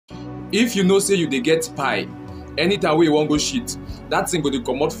If you know say you dey get pie, anytime wey you wan go shit, that thing go dey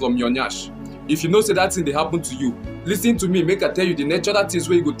comot from your nyash. If you know say that thing dey happen to you, lis ten to me make I tell you the natural things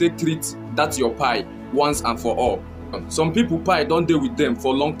wey you go take treat that your pie once and for all. Some people pie don dey with them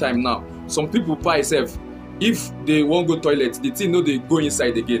for long time now. Some people pie sef, if they wan go toilet, the thing no dey go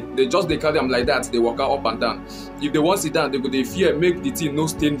inside again. They just dey carry am like that, dey waka up and down. If they wan sit down, they go dey fear make the thing no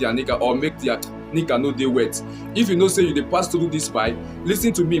stain their knicker or make their knicker no dey wet. If you know say you dey pass through this pie, lis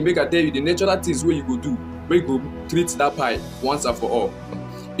ten to me make I tell you the natural things wey you go do wey go treat that pie once and for all.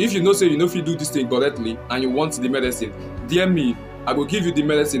 If you know say you no fit do this thing correctly and you want the medicine, dear me, I go give you the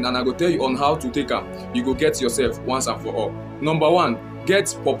medicine and I go tell you on how to take am. You go get yourself once and for all. Number 1,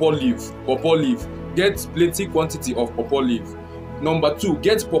 get pawpaw leaf. Pawpaw leaf. Get plenty quantity of pawpaw leaf. Number 2,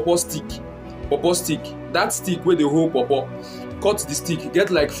 get pawpaw stick. Pawpaw stick. That stick wey dey hold pawpaw. Cut the stick. Get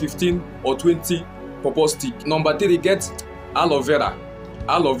like 15 or 20 pawpaw stick. Number 3, get aloe vera.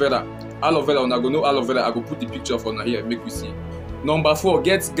 Aloe vera. Aloe vera, una go know aloe vera. I go put the picture for una here make we see. Number 4,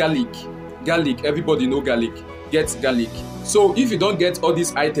 get garlic. Garlic. Everybody know garlic. Get garlic. So if you don get all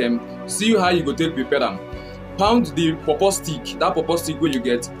these items, see how you go take prepare am. Pound the pawpaw stick. That pawpaw stick wey you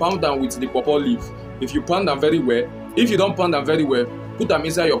get, pound am with the pawpaw leaf. If you pound am very well, if you don pound am very well, put am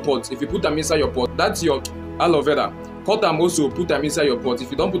inside your pot. If you put am inside your pot, that's your aloe vera. Cut am also, put am inside your pot.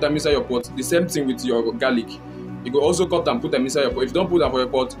 If you don put am inside your pot, the same thing with your garlic. You go also cut am, put am inside your pot. If you don put am for your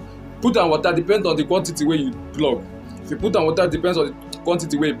pot, put am water, depends on the quantity wey you plug. If you put am water, depends on the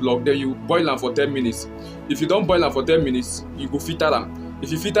quantity wey you plug, then you boil am for 10 minutes. If you don boil am for 10 minutes, you go filter am.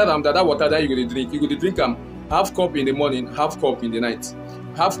 If you filter am, that water that you go dey drink, you go dey drink am half cup in the morning, half cup in the night.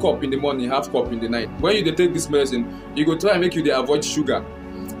 Half cup in the morning, half cup in the night. When you dey take this medicine, you go try make you dey avoid sugar.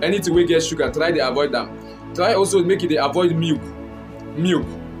 Anything wey get sugar, try dey avoid am. Try also make you dey avoid milk. Milk,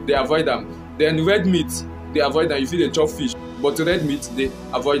 dey avoid am. Then red meat, dey avoid am. You fit dey chop fish, but red meat, dey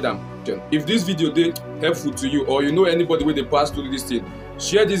avoid am. If this video dey helpful to you, or you know anybody wey dey pass through this thing,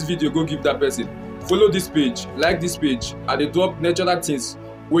 share this video, go give that person. Follow this page, like this page. I dey drop natural things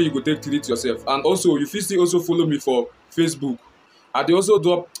wey you go take treat yourself. And also you fit still also follow me for Facebook. I dey also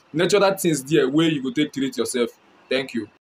drop natural things there wey you go take treat yourself. Thank you.